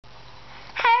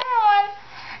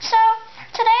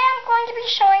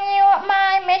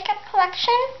makeup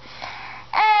collection.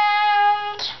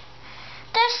 And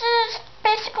this is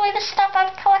basically the stuff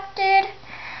I've collected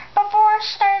before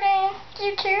starting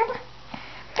YouTube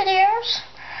videos.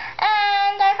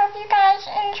 And I hope you guys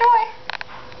enjoy.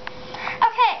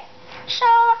 Okay, so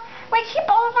we keep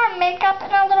all of our makeup in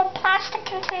a little plastic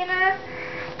container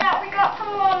that we got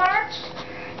from Wal-Mart.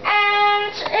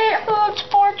 And it holds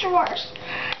 4 drawers.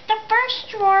 The first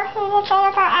drawer holds all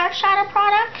of our eyeshadow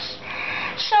products.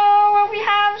 So we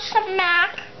have some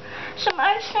MAC, some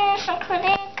icing, some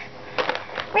Clinique.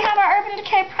 We have our Urban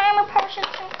Decay primer potion,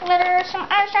 some glitter, some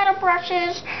eyeshadow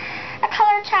brushes, a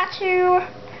color tattoo,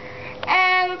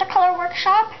 and the color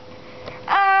workshop.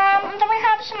 Then we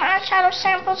have some eyeshadow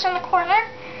samples in the corner.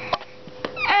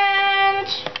 And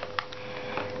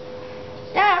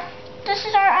yeah, this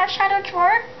is our eyeshadow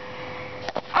drawer.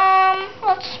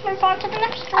 Let's move on to the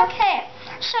next drawer. Okay,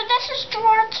 so this is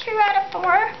drawer 2 out of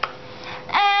 4.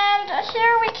 And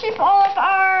here we keep all of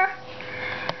our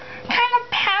kind of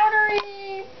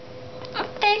powdery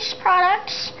face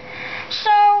products.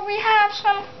 So we have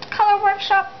some color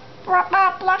workshop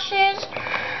blushes.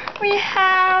 We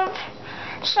have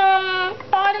some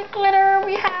body glitter.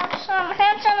 We have some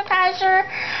hand sanitizer,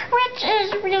 which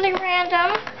is really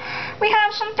random. We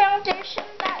have some foundation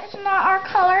that is not our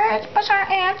color, it was our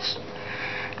aunt's.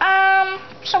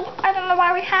 So I don't know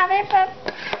why we have it, but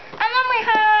and then we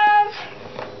have,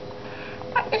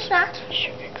 what is that?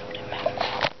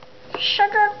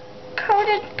 Sugar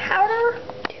coated powder.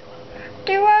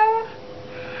 Duo.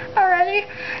 Alrighty.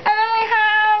 And then we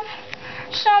have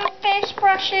some face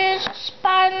brushes, a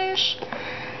sponge,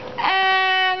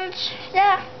 and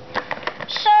yeah.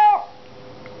 So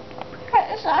what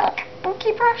is that? A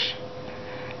kabuki brush?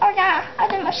 Oh yeah, I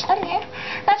did my studying.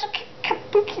 That's a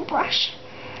kabuki brush.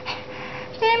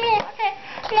 Okay,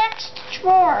 next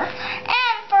drawer.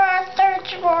 And for our third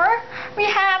drawer, we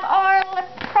have our lip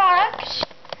products.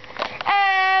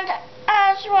 And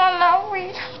as you all know,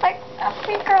 we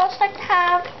girls like to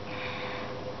have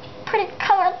pretty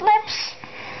colored lips.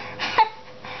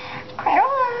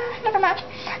 Never mind.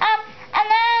 And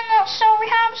then, so we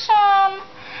have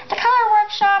the color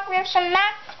workshop. We have some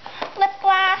MAC lip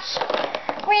gloss.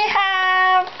 We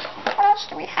have, what else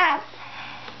do we have?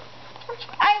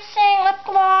 Icing, lip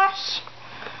gloss,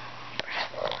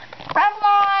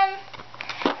 Revlon.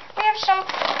 We have some,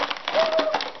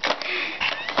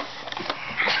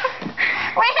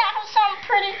 we have some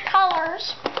pretty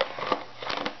colors.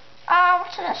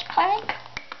 What's this, Clinique?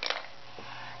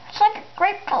 It's like a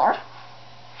grape color.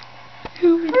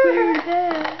 Who would wear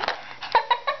that?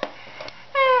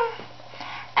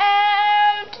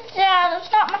 And yeah,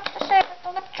 there's not much to say about the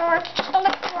lip drawer. It's just a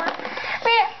lip drawer.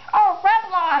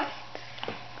 Revlon.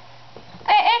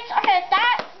 It's okay.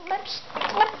 That lip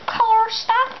color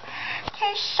stuff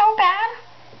tastes so bad.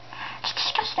 It's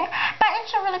disgusting, but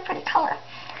it's a really pretty color.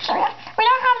 So yeah, we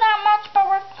don't have that much, but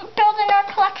we're building our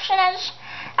collection as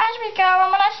we go.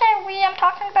 And when I say we, I'm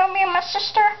talking about me and my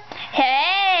sister.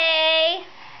 Hey!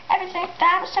 Everything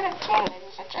fab 17,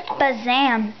 ladies and gentlemen.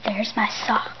 Bazam! There's my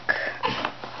sock.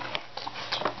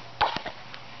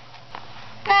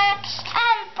 Next,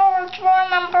 and for drawer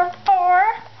number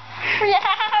 4, we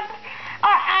have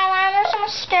our eyeliners and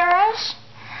mascaras,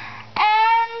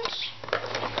 and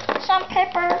some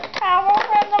paper towel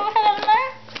randomly in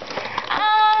there,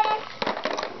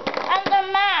 and the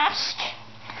mask.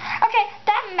 Okay,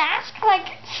 that mask like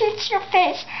heats your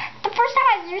face. The first time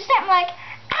I used it, I'm like,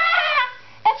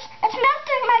 it's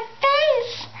melting my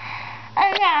face.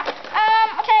 And yeah,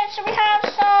 okay, so we have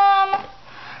some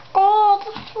gold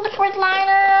liquid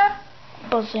liner.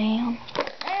 Bazam.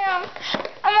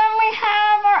 And then we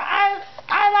have our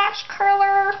eyelash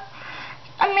curler,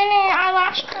 a mini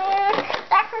eyelash curler.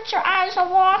 That hurts your eyes a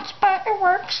lot, but it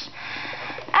works.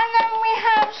 And then we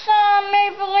have some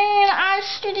Maybelline Eye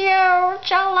Studio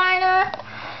gel liner.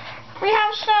 We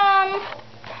have some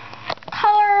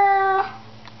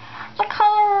the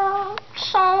Color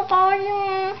Sol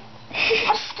Volume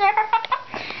mascara.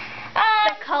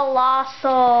 The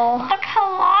Colossal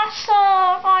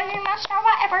Volume mascara,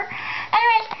 whatever.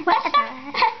 Anyways,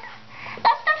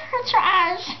 that stuff hurts your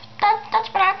eyes. That's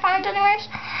what I find, anyways.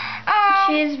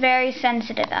 She has very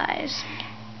sensitive eyes.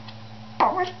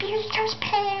 But with beauty comes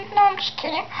pain. No, I'm just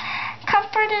kidding.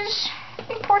 Comfort is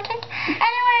important.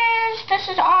 Anyways, this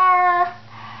is our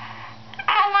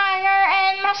eyeliner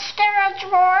and mascara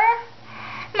drawer.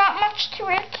 Not much to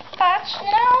it, but you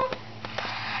know.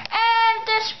 And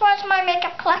this was my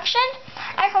makeup collection.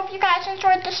 I hope you guys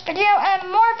enjoyed this video, and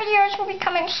more videos will be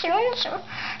coming soon. So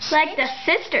Like the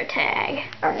sister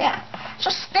tag. Oh yeah. So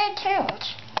stay tuned.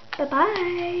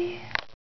 Bye-bye.